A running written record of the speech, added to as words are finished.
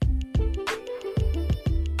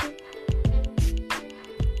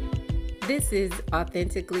This is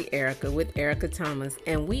Authentically Erica with Erica Thomas,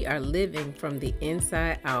 and we are living from the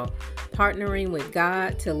inside out, partnering with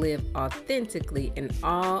God to live authentically in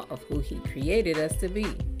all of who He created us to be.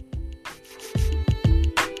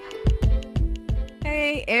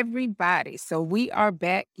 Hey, everybody. So, we are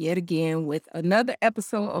back yet again with another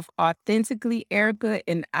episode of Authentically Erica,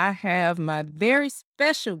 and I have my very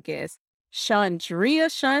special guest, Chandria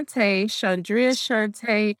Shante. Chandria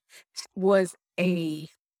Shante was a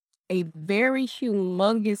very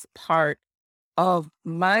humongous part of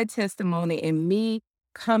my testimony and me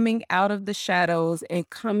coming out of the shadows and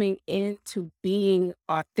coming into being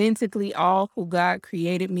authentically all who God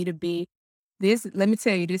created me to be. This, let me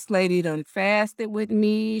tell you, this lady done fasted with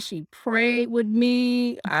me. She prayed with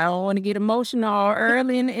me. I don't want to get emotional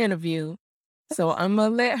early in the interview. So I'm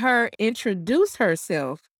going to let her introduce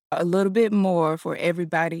herself a little bit more for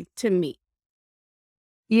everybody to meet.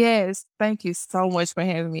 Yes, thank you so much for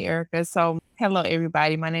having me, Erica. So, hello,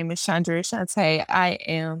 everybody. My name is Chandra Shante. I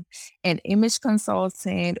am an image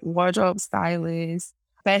consultant, wardrobe stylist,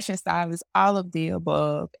 fashion stylist, all of the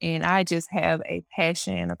above. And I just have a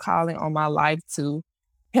passion, a calling on my life to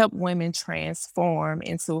help women transform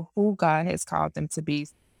into who God has called them to be.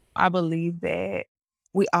 I believe that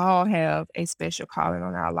we all have a special calling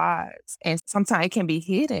on our lives, and sometimes it can be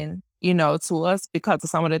hidden, to us because of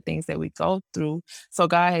some of the things that we go through. So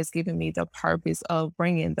God has given me the purpose of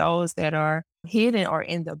bringing those that are hidden or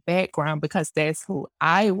in the background, because that's who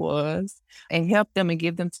I was, and help them and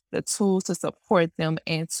give them the tools to support them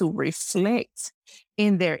and to reflect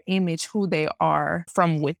in their image who they are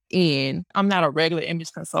from within. I'm not a regular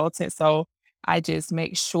image consultant, so I just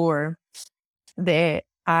make sure that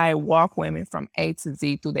I walk women from A to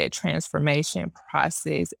Z through that transformation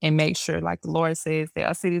process and make sure, like the Lord says, that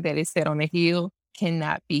a city that is set on a hill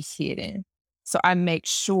cannot be hidden. So I make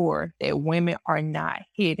sure that women are not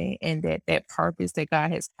hidden, and that that purpose that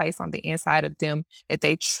God has placed on the inside of them, that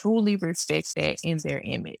they truly reflect that in their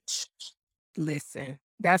image. Listen,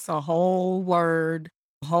 that's a whole word,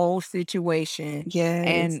 whole situation. Yes.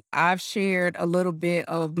 And I've shared a little bit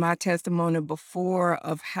of my testimony before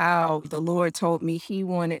of how the Lord told me He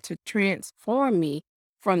wanted to transform me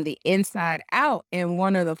from the inside out. And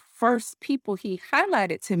one of the first people He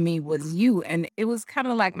highlighted to me was you. And it was kind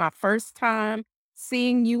of like my first time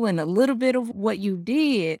seeing you and a little bit of what you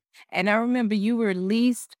did. And I remember you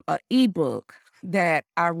released an ebook that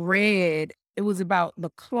I read. It was about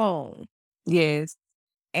the clone. Yes.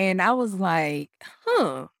 And I was like,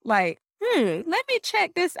 let me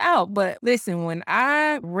check this out. But listen, when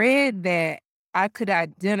I read that, I could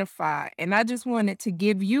identify, and I just wanted to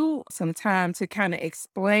give you some time to kind of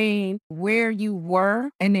explain where you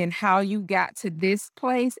were and then how you got to this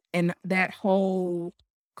place and that whole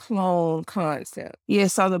clone concept. Yeah.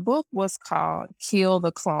 So the book was called Kill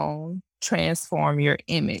the Clone, Transform Your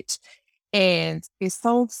Image. And it's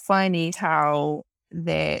so funny how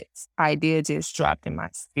that idea just dropped in my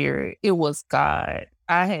spirit. It was God.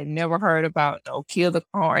 I had never heard about no kill the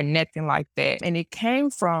clone or nothing like that. And it came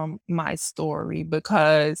from my story,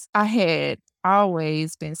 because I had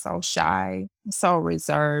always been so shy, so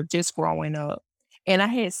reserved just growing up. And I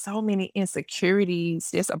had so many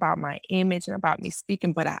insecurities just about my image and about me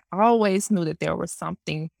speaking, but I always knew that there was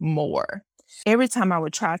something more. Every time I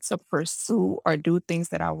would try to pursue or do things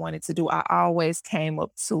that I wanted to do, I always came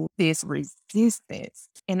up to this resistance,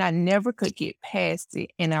 and I never could get past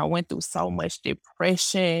it. And I went through so much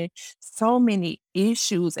depression, so many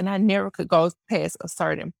issues, and I never could go past a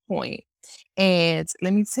certain point. And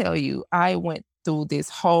let me tell you, I went through this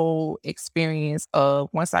whole experience of,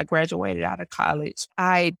 once I graduated out of college,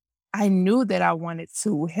 I knew that I wanted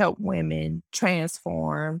to help women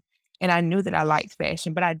transform, and I knew that I liked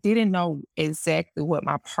fashion, but I didn't know exactly what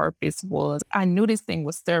my purpose was. I knew this thing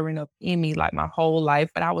was stirring up in me like my whole life,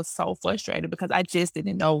 but I was so frustrated because I just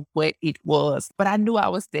didn't know what it was. But I knew I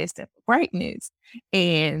was destined for greatness.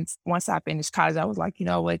 And once I finished college, I was like, you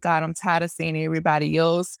know what, God, I'm tired of seeing everybody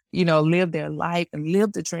else, live their life and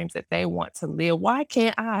live the dreams that they want to live. Why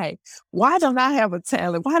can't I? Why don't I have a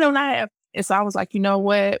talent? Why don't I have? And so I was like, you know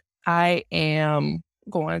what? I am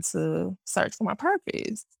going to search for my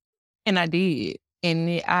purpose. And I did.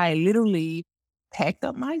 And I literally packed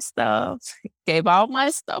up my stuff, gave all my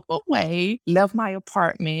stuff away, left my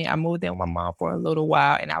apartment. I moved in with my mom for a little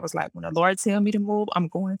while. And I was like, when the Lord tell me to move, I'm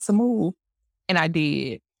going to move. And I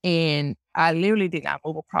did. And I literally did not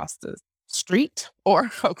move across the street or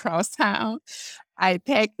across town. I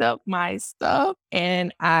packed up my stuff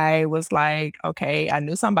and I was like, okay, I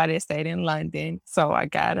knew somebody that stayed in London. So I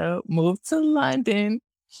gotta move to London.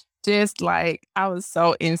 Just like, I was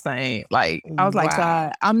so insane. Like, I was like, Wow.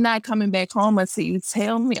 God, I'm not coming back home until you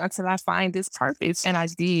tell me, until I find this purpose. And I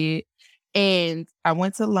did. And I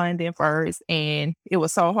went to London first, and it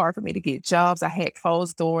was so hard for me to get jobs. I had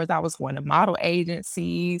closed doors. I was going to model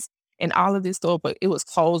agencies and all of this stuff, but it was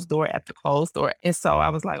closed door after closed door. And so I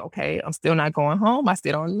was like, okay, I'm still not going home. I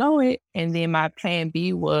still don't know it. And then my plan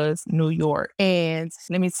B was New York. And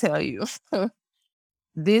let me tell you,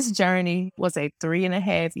 this journey was a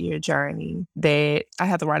 3.5 year journey that I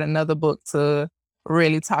had to write another book to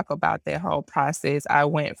really talk about that whole process. I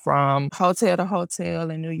went from hotel to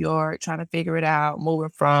hotel in New York, trying to figure it out,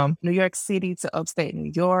 moving from New York City to upstate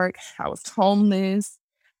New York. I was homeless.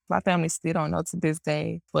 My family still don't know to this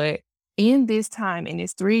day. But in this time, in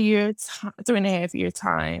this 3.5 year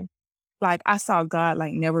time, like, I saw God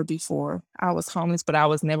like never before. I was homeless, but I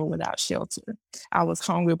was never without shelter. I was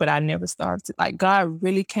hungry, but I never starved. Like, God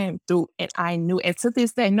really came through, and I knew. And to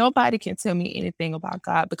this day, nobody can tell me anything about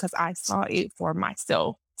God because I saw it for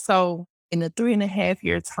myself. So in the 3.5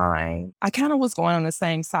 year time, I kind of was going on the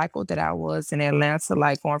same cycle that I was in Atlanta,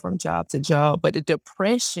 like going from job to job. But the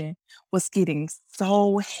depression was getting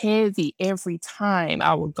so heavy every time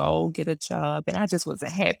I would go get a job, and I just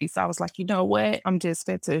wasn't happy. So I was like, you know what? I'm just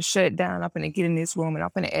fit to shut down. I'm gonna get in this room and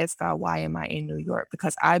I'm gonna ask God, why am I in New York?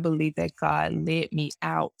 Because I believe that God led me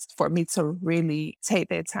out for me to really take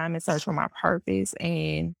that time and search for my purpose.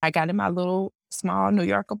 And I got in my little small New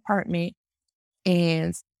York apartment,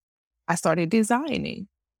 and I started designing.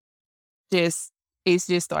 Just It's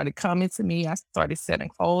just started coming to me. I started setting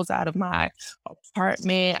clothes out of my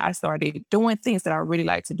apartment. I started doing things that I really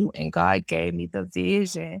like to do, and God gave me the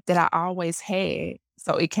vision that I always had.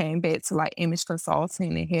 So it came back to like image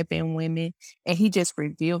consulting and helping women, and He just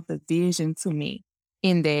revealed the vision to me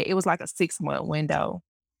in that it was like a 6 month window.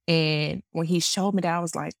 And when He showed me that, I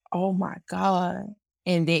was like, "Oh my God!"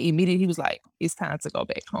 And then immediately He was like, "It's time to go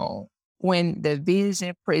back home." When the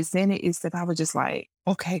vision presented itself, I was just like,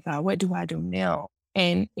 okay, God, what do I do now?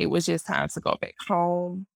 And it was just time to go back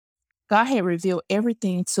home. God had revealed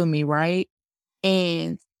everything to me, right?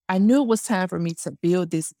 And I knew it was time for me to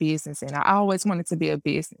build this business. And I always wanted to be a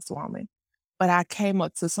businesswoman, but I came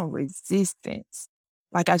up to some resistance.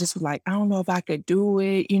 Like, I just was like, I don't know if I could do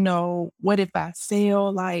it. What if I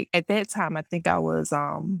fail? Like, at that time, I think I was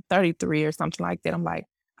 33 or something like that. I'm like,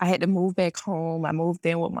 I had to move back home. I moved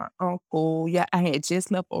in with my uncle. Yeah, I had just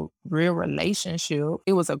left a real relationship.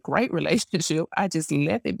 It was a great relationship. I just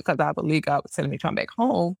left it because I believe God was telling me to come back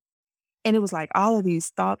home. And it was like all of these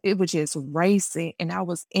thoughts, it was just racing. And I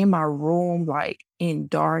was in my room, like in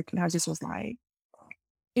dark. And I just was like,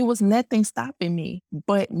 it was nothing stopping me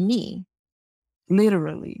but me,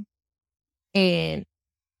 literally. And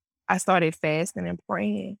I started fasting and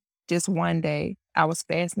praying. Just one day, I was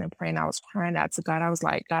fasting and praying. I was crying out to God. I was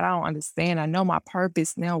like, God, I don't understand. I know my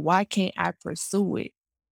purpose now. Why can't I pursue it?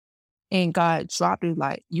 And God dropped it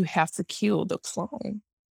like, you have to kill the clone.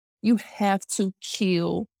 You have to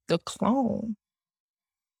kill the clone.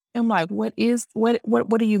 I'm like, what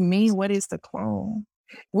do you mean? What is the clone?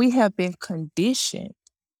 We have been conditioned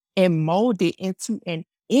and molded into an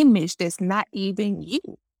image that's not even you.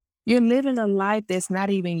 You're living a life that's not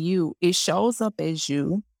even you. It shows up as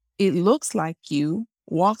you. It looks like you,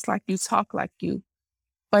 walks like you, talk like you,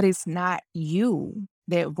 but it's not you.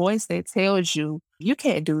 That voice that tells you you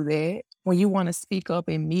can't do that when you want to speak up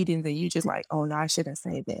in meetings and you just like, oh no, I shouldn't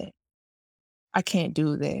say that. I can't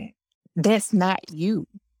do that. That's not you.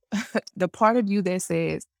 The part of you that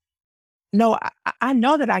says, no, I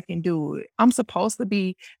know that I can do it. I'm supposed to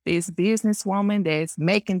be this businesswoman that's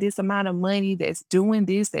making this amount of money, that's doing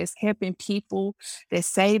this, that's helping people, that's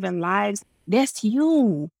saving lives. That's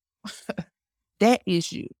you. That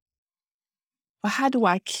is you. But how do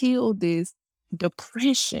I kill this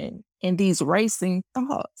depression and these racing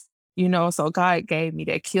thoughts? So God gave me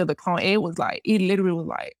that kill the clone. It literally was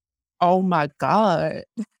like, oh my God.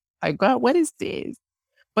 Like, God, what is this?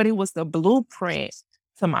 But it was the blueprint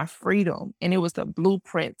to my freedom, and it was the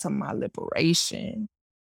blueprint to my liberation.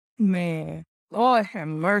 Man, Lord have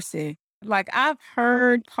mercy. Like, I've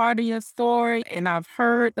heard part of your story and I've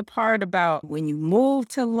heard the part about when you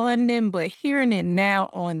moved to London, but hearing it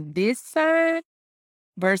now on this side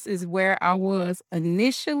versus where I was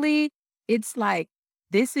initially, it's like,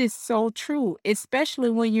 this is so true,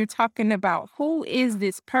 especially when you're talking about who is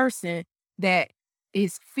this person that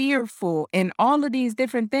is fearful and all of these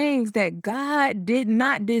different things that God did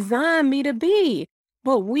not design me to be.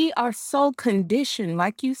 But we are so conditioned,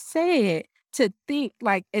 like you said, to think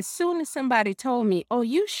like as soon as somebody told me, oh,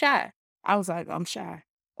 you shy, I was like, I'm shy.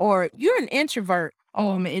 Or you're an introvert. Oh,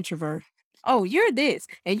 I'm an introvert. Oh, you're this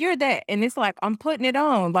and you're that. And it's like I'm putting it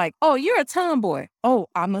on, like, oh, you're a tomboy. Oh,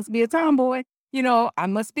 I must be a tomboy. I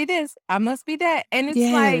must be this, I must be that. And it's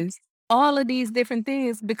like Yes. all of these different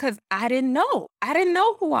things because I didn't know. I didn't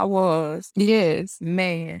know who I was. Yes.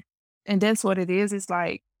 Man. And that's what it is. It's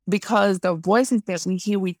like because the voices that we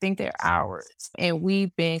hear, we think they're ours. And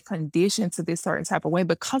we've been conditioned to this certain type of way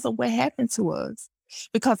because of what happened to us,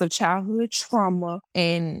 because of childhood trauma.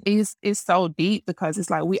 And it's so deep because it's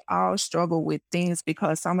like we all struggle with things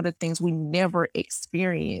because some of the things we never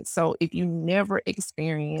experienced. So if you never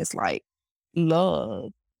experience like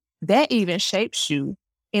love, that even shapes you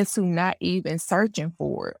into not even searching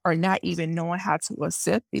for it or not even knowing how to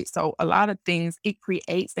accept it. So a lot of things, it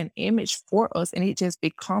creates an image for us and it just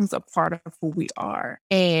becomes a part of who we are.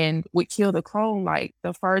 And with Kill the Clone, like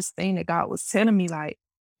the first thing that God was telling me, like,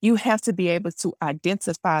 you have to be able to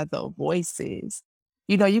identify the voices.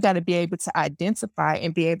 You got to be able to identify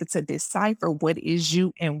and be able to decipher what is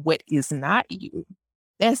you and what is not you.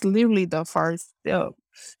 That's literally the first step.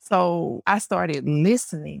 So I started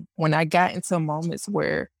listening when I got into moments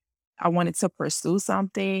where I wanted to pursue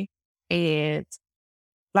something and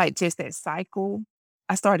like just that cycle,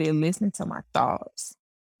 I started listening to my thoughts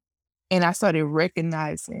and I started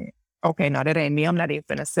recognizing, okay, no, that ain't me. I'm not even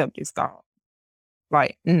gonna accept this thought.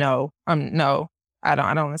 Like, no, I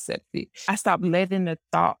don't accept it. I stopped letting the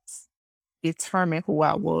thoughts determine who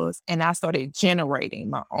I was and I started generating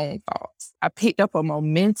my own thoughts. I picked up a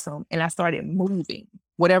momentum and I started moving.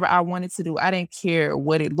 Whatever I wanted to do, I didn't care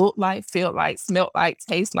what it looked like, felt like, smelled like,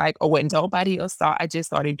 tastes like, or what nobody else thought. I just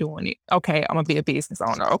started doing it. Okay, I'm gonna be a business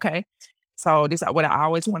owner. Okay. So this is what I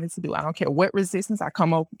always wanted to do. I don't care what resistance I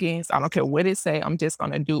come up against. I don't care what it say. I'm just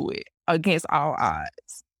gonna do it against all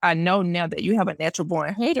odds. I know now that you have a natural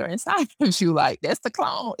born hater inside of you. Like that's the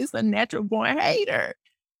clone. It's a natural born hater.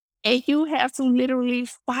 And you have to literally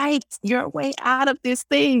fight your way out of this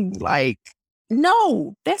thing. Like,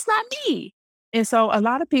 no, that's not me. And so a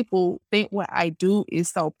lot of people think what I do is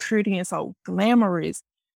so pretty and so glamorous.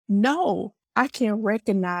 No, I can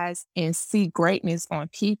recognize and see greatness on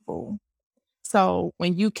people. So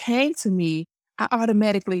when you came to me, I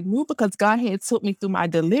automatically knew because God had took me through my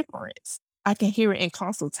deliverance. I can hear it in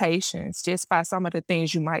consultations just by some of the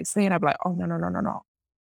things you might say. And I'd be like, oh, no, no, no, no, no,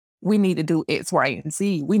 we need to do X, Y, and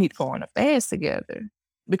Z. We need to go on a fast together.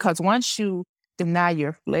 Because once you deny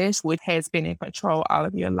your flesh, which has been in control all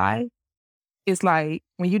of your life, it's like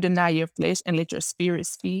when you deny your flesh and let your spirit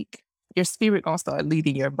speak, your spirit gonna start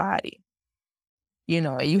leading your body.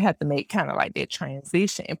 And you have to make kind of like that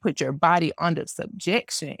transition and put your body under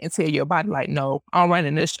subjection and tell your body, like, no, I'm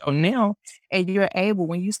running this show now. And you're able,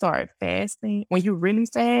 when you start fasting, when you really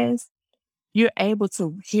fast, you're able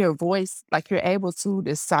to hear a voice, like you're able to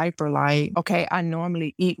decipher, like, okay, I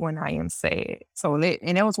normally eat when I am sad.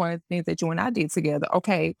 And that was one of the things that you and I did together.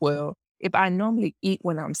 Okay, well, if I normally eat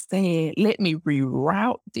when I'm sad, let me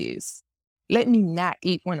reroute this. Let me not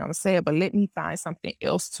eat when I'm sad, but let me find something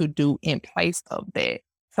else to do in place of that.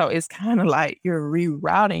 So it's kind of like you're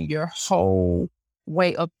rerouting your whole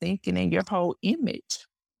way of thinking and your whole image.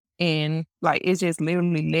 And like it just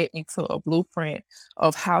literally led me to a blueprint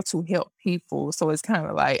of how to help people. So it's kind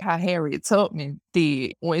of like how Harriet Tubman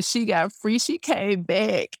did. When she got free, she came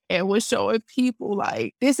back and was showing people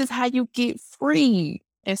like, this is how you get free.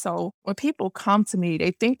 And so when people come to me,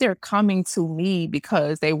 they think they're coming to me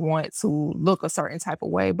because they want to look a certain type of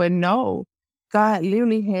way. But no, God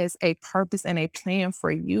literally has a purpose and a plan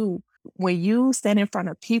for you. When you stand in front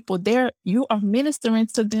of people, you are ministering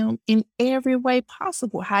to them in every way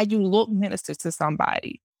possible. How you look ministers to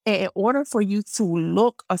somebody. And in order for you to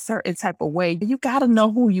look a certain type of way, you got to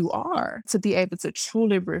know who you are to be able to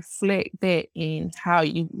truly reflect that in how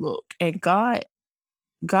you look. And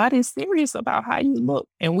God is serious about how you look.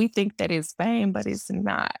 And we think that it's vain, but it's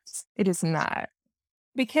not. It is not.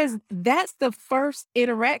 Because that's the first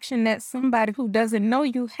interaction that somebody who doesn't know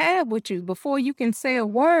you have with you. Before you can say a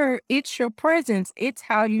word, it's your presence, it's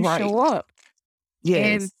how you Right. show up.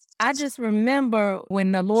 And Yes. I just remember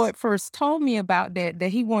when the Lord first told me about that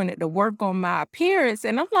he wanted to work on my appearance.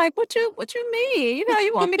 And I'm like, what you mean?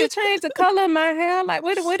 You want me to change the color of my hair? Like,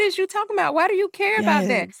 what is you talking about? Why do you care about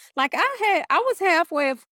that? Yes. Like I was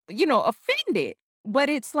halfway offended. But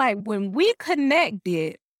it's like when we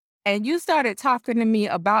connected and you started talking to me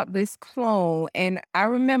about this clone, and I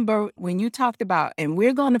remember when you talked about, and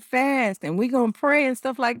we're gonna fast and we're gonna pray and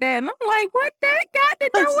stuff like that. And I'm like, what that got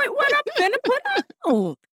to do with what I'm gonna put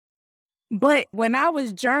on? But when I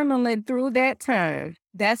was journaling through that time,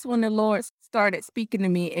 that's when the Lord started speaking to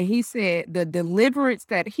me. And he said the deliverance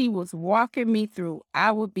that he was walking me through,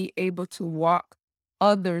 I would be able to walk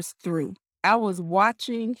others through. I was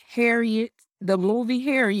watching Harriet, the movie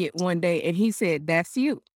Harriet one day, and he said, "That's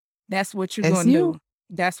you. That's what you're That's gonna you. do.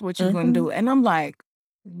 That's what you're gonna Mhm. do." And I'm like,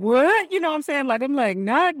 "What?" You know what I'm saying? Like, I'm like,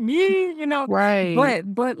 "Not me," you know? Right.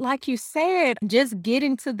 But like you said, just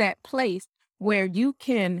getting to that place where you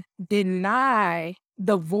can deny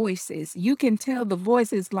the voices. You can tell the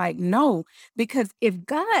voices like, "No," because if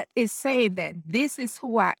God is saying that this is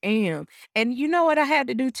who I am, and you know what I had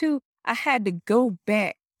to do too? I had to go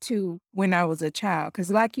back to when I was a child. Cause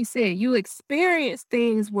like you said, you experience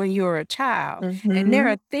things when you're a child, and there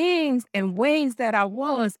Mhm. are things and ways that I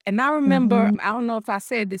was, and I remember, Mhm. I don't know if I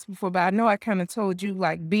said this before, but I know I kinda told you,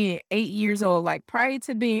 like, being 8 years old, like, prior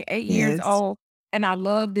to being 8 years Yes. old, and I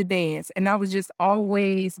loved to dance, and I was just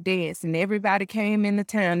always dancing. Everybody came into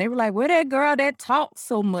town. They were like, "Where that girl that talks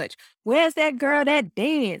so much? Where's that girl that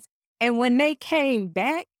dance?" And when they came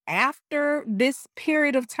back after this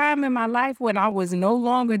period of time in my life when I was no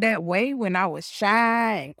longer that way, when I was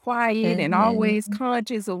shy and quiet and always Mhm.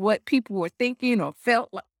 conscious of what people were thinking or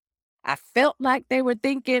felt like they were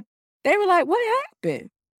thinking, they were like, "What happened?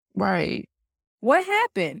 Right. What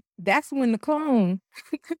happened?" That's when the clone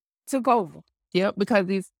took over. Yep, because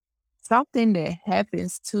it's something that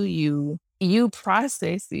happens to you, you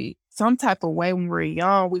process it some type of way when we're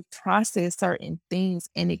young. We process certain things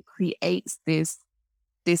and it creates this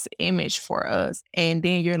image for us. And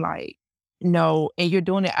then you're like, no, and you're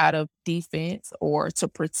doing it out of defense or to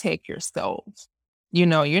protect yourself. You're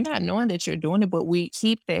not knowing that you're doing it, but we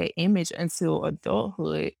keep that image until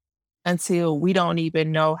adulthood, until we don't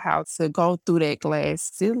even know how to go through that glass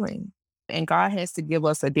ceiling. And God has to give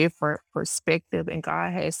us a different perspective, and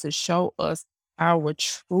God has to show us our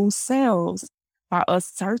true selves by us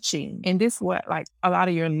searching. And this what like a lot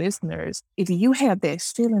of your listeners, if you have that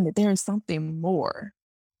feeling that there is something more,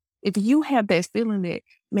 if you have that feeling that,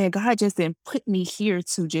 man, God just didn't put me here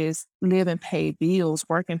to just live and pay bills,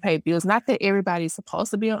 work and pay bills. Not that everybody's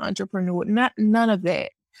supposed to be an entrepreneur, not none of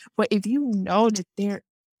that. But if you know that there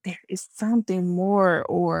is something more,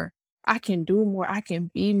 or I can do more, I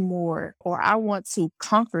can be more, or I want to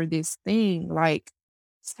conquer this thing, like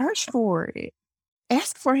search for it.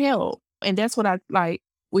 Ask for help. And that's what I like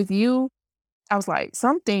with you. I was like,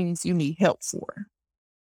 some things you need help for,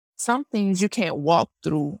 some things you can't walk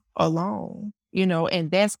through alone,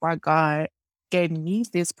 and that's why God gave me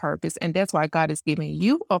this purpose. And that's why God is giving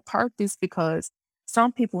you a purpose, because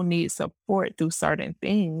some people need support through certain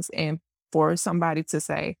things. And for somebody to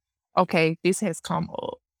say, okay, this has come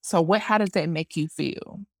up. So how does that make you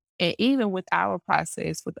feel? And even with our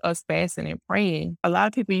process, with us fasting and praying, a lot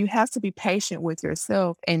of people, you have to be patient with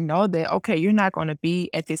yourself and know that, okay, you're not going to be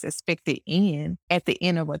at this expected end at the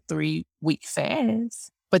end of a 3-week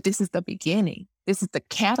fast, but this is the beginning. This is the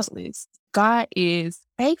catalyst. God is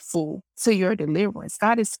faithful to your deliverance.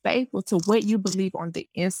 God is faithful to what you believe on the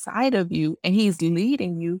inside of you, and He's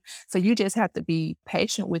leading you. So you just have to be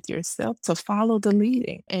patient with yourself to follow the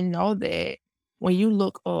leading and know that when you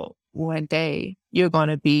look up one day, you're going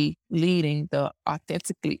to be leading the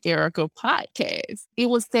Authentically Erica podcast. It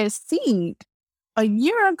was that seed a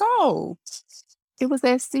year ago. It was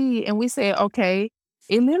that seed. And we said, okay,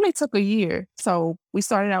 it literally took a year. So we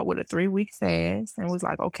started out with a 3-week fast and was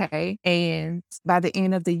like, okay. And by the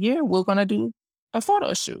end of the year, we're going to do a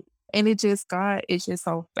photo shoot. And God is just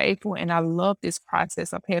so faithful. And I love this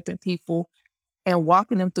process of helping people and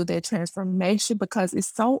walking them through that transformation, because it's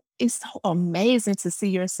so amazing to see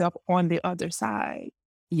yourself on the other side.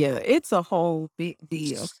 Yeah, it's a whole big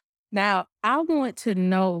deal. Now, I want to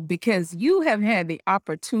know because you have had the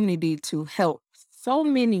opportunity to help so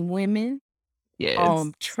many women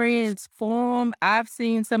Yes. transform. I've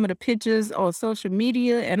seen some of the pictures on social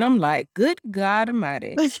media and I'm like, good God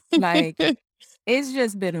Almighty. Like, it's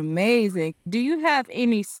just been amazing. Do you have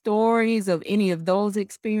any stories of any of those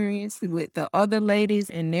experiences with the other ladies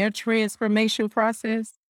in their transformation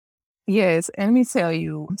process? Yes, and let me tell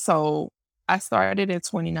you, so I started in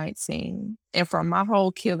 2019, and from my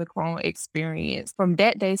whole Kill Clone experience, from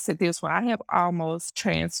that day to this one, I have almost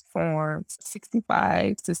transformed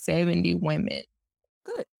 65 to 70 women.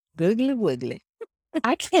 Good. Googly woogly.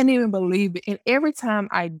 I can't even believe it, and every time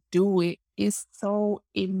I do it, it's so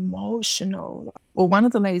emotional. Well, one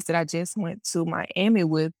of the ladies that I just went to Miami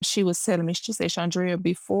with, she was telling me, she said, "Chandrea,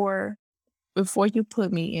 before you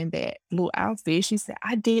put me in that blue outfit," she said,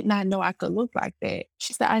 "I did not know I could look like that."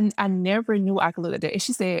 She said, I never knew I could look like that. And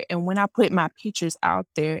she said, and when I put my pictures out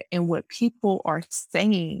there and what people are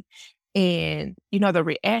saying and, the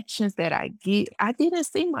reactions that I get, I didn't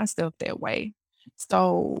see myself that way.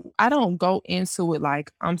 So I don't go into it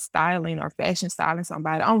like I'm styling or fashion styling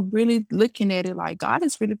somebody. I'm really looking at it like God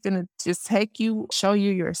is really going to just take you, show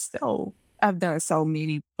you yourself. I've done so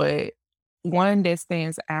many, but one that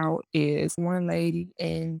stands out is one lady,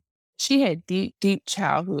 and she had deep, deep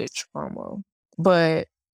childhood trauma. But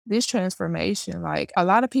this transformation, like a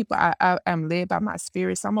lot of people, I am led by my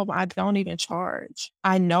spirit. Some of them I don't even charge.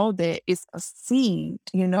 I know that it's a seed,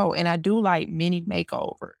 and I do like mini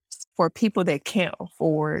makeovers for people that can't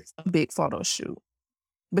afford a big photo shoot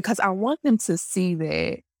because I want them to see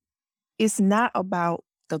that it's not about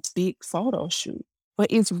the big photo shoot, but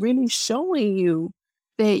it's really showing you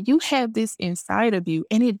that you have this inside of you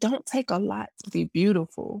and it don't take a lot to be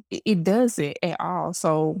beautiful. It doesn't at all.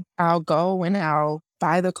 So I'll go and I'll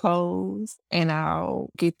buy the clothes and I'll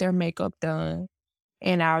get their makeup done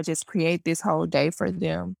and I'll just create this whole day for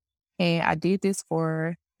them. And I did this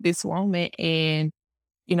for this woman and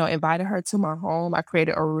invited her to my home. I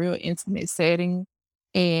created a real intimate setting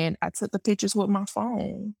and I took the pictures with my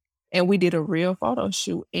phone and we did a real photo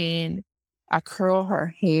shoot and I curled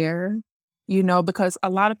her hair, because a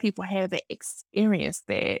lot of people haven't experienced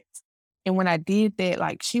that. And when I did that,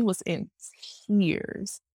 like she was in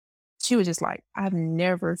tears. She was just like, I've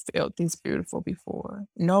never felt this beautiful before.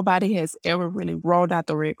 Nobody has ever really rolled out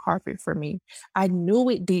the red carpet for me. I knew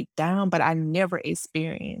it deep down, but I never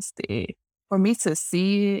experienced it. For me to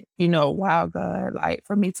see it, wow, God, like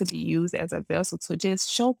for me to be used as a vessel to just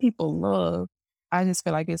show people love, I just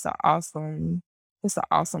feel like it's an awesome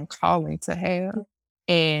calling to have.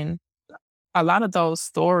 And a lot of those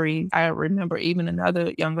stories, I remember even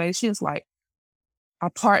another young lady, she was like, I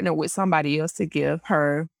partnered with somebody else to give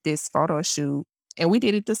her this photo shoot, and we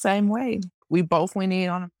did it the same way. We both went in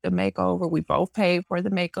on the makeover. We both paid for the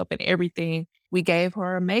makeup and everything. We gave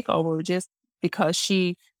her a makeover just because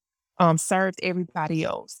she served everybody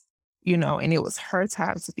else, and it was her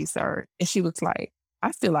time to be served. And she was like,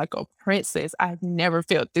 I feel like a princess. I've never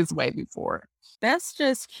felt this way before. That's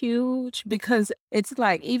just huge because it's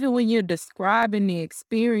like even when you're describing the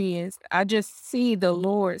experience, I just see the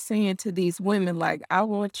Lord saying to these women, like, I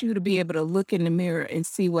want you to be able to look in the mirror and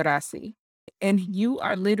see what I see. And you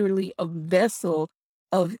are literally a vessel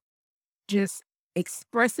of just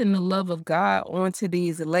expressing the love of God onto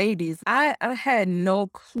these ladies. I had no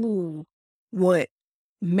clue what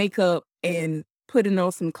makeup and putting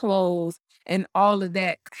on some clothes and all of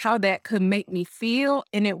that, how that could make me feel.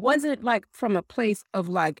 And it wasn't like from a place of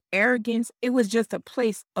like arrogance, it was just a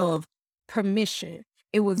place of permission.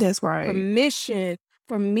 It was That's right. permission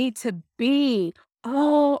for me to be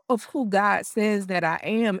all of who God says that I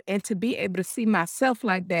am and to be able to see myself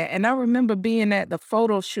like that. And I remember being at the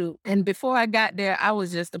photo shoot, and before I got there, I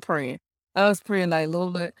was just a praying. I was praying like,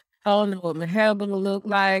 Lord, I don't know what my hair gonna look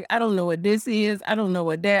like. I don't know what this is. I don't know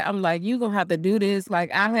what that. I'm like, you gonna have to do this.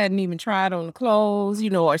 Like I hadn't even tried on the clothes,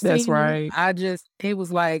 or That's seen them. right. It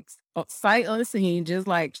was like sight unseen, just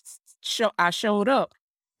like I showed up.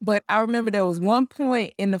 But I remember there was one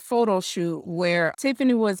point in the photo shoot where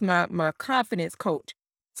Tiffany was my confidence coach.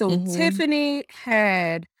 So Mhm. Tiffany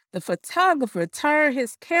had the photographer turn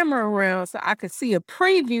his camera around so I could see a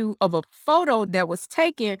preview of a photo that was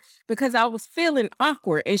taken because I was feeling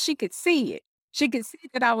awkward and she could see it. She could see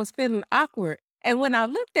that I was feeling awkward. And when I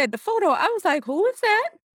looked at the photo, I was like, who is that?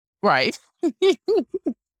 Right.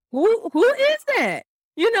 Who is that?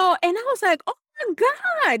 And I was like, "Oh my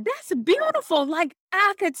god, that's beautiful." Like,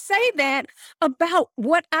 I could say that about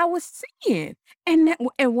what I was seeing, and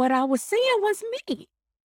what I was seeing was me.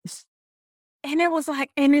 And it was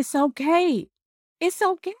like, and it's okay. It's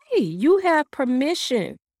okay. You have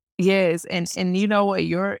permission. Yes, and you know what?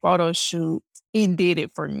 Your photo shoot, it did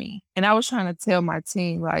it for me. And I was trying to tell my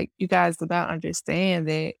team, like, you guys about understand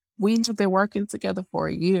that we've been working together for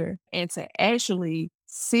a year. And to actually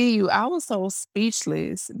see you, I was so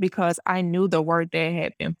speechless because I knew the work that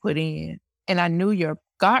had been put in. And I knew your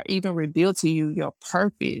God even revealed to you your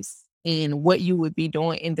purpose and what you would be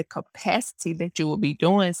doing in the capacity that you would be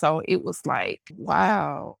doing. So it was like,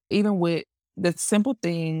 wow. Even with the simple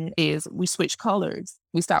thing is we switch colors.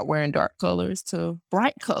 We start wearing dark colors to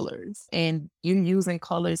bright colors and you using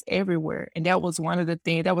colors everywhere. And that was one of the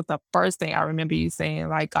things, that was the first thing I remember you saying,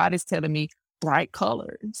 like, God is telling me bright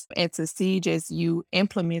colors. And to see just you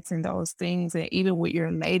implementing those things and even with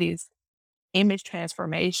your latest image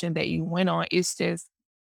transformation that you went on, it's just,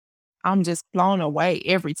 I'm just blown away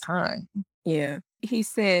every time. Yeah. He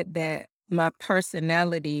said that my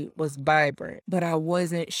personality was vibrant, but I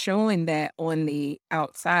wasn't showing that on the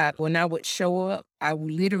outside. When I would show up, I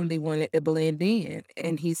literally wanted to blend in.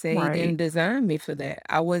 And he said he Right. didn't design me for that.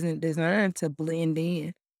 I wasn't designed to blend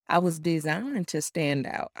in. I was designed to stand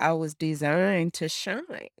out. I was designed to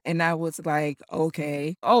shine. And I was like,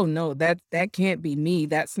 okay, oh no, that can't be me.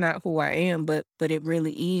 That's not who I am, but it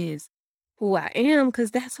really is who I am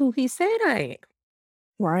because that's who he said I am.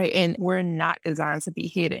 Right. And we're not designed to be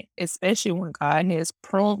hidden, especially when God has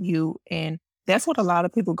pruned you. And that's what a lot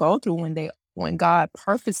of people go through when God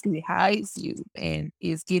purposely hides you and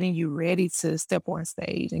is getting you ready to step on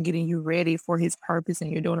stage and getting you ready for his purpose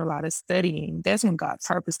and you're doing a lot of studying. That's when God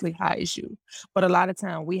purposely hides you. But a lot of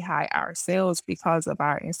time we hide ourselves because of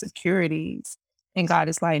our insecurities. And God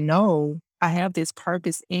is like, no, I have this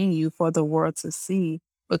purpose in you for the world to see.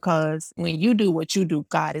 Because when you do what you do,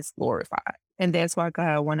 God is glorified. And that's why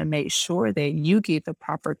God want to make sure that you get the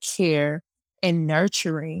proper care and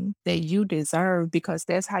nurturing that you deserve because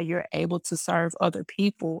that's how you're able to serve other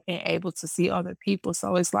people and able to see other people.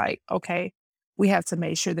 So it's like, okay, we have to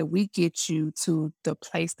make sure that we get you to the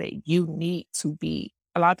place that you need to be.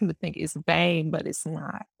 A lot of people think it's vain, but it's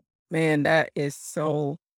not. Man, that is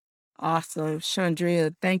so awesome.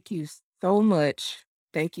 Chandria, thank you so much.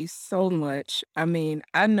 Thank you so much. I mean,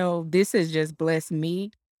 I know this has just blessed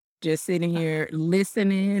me, just sitting here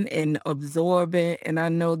listening and absorbing. And I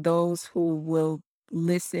know those who will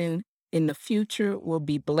listen in the future will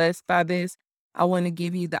be blessed by this. I want to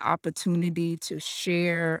give you the opportunity to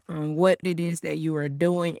share what it is that you are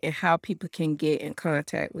doing and how people can get in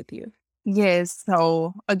contact with you. Yes.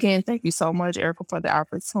 So again, thank you so much, Erica, for the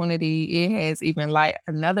opportunity. It has even light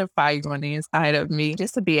another fire on the inside of me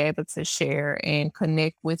just to be able to share and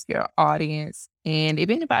connect with your audience. And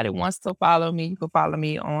if anybody wants to follow me, you can follow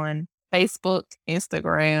me on Facebook,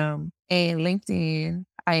 Instagram, and LinkedIn.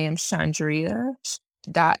 I am Chandria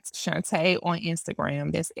dot Shantae on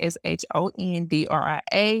Instagram. That's SHONDRIA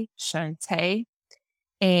Shantae.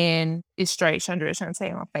 And it's straight Chandra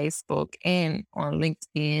Shantae on Facebook and on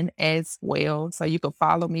LinkedIn as well. So you can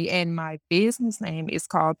follow me. And my business name is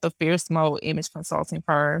called The Fierce Mode Image Consulting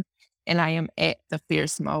Firm. And I am at The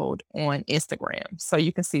Fierce Mode on Instagram. So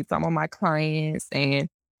you can see some of my clients and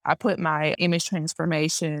I put my image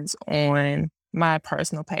transformations on my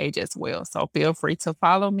personal page as well. So feel free to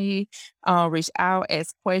follow me, reach out,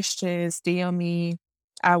 ask questions, DM me.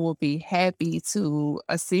 I will be happy to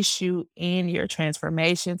assist you in your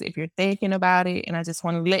transformations if you're thinking about it. And I just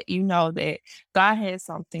want to let you know that God has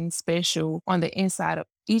something special on the inside of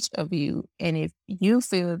each of you. And if you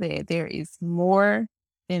feel that there is more,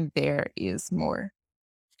 then there is more.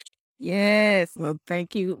 Yes. Well,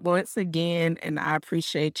 thank you once again, and I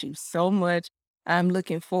appreciate you so much. I'm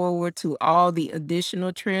looking forward to all the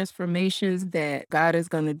additional transformations that God is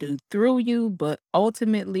going to do through you, but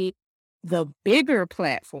ultimately, the bigger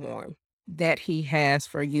platform that He has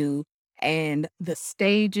for you and the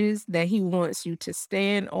stages that He wants you to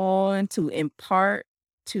stand on, to impart,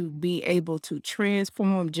 to be able to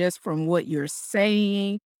transform just from what you're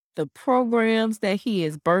saying, the programs that He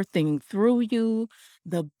is birthing through you,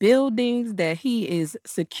 the buildings that he is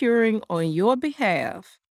securing on your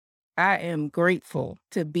behalf. I am grateful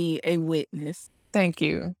to be a witness. Thank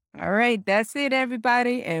you. All right, that's it,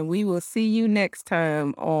 everybody. And we will see you next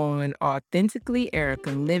time on Authentically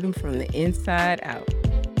Erica Living from the Inside Out.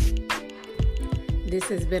 This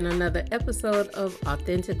has been another episode of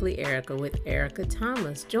Authentically Erica with Erica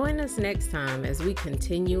Thomas. Join us next time as we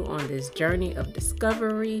continue on this journey of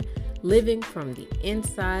discovery, living from the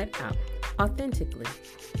inside out, authentically.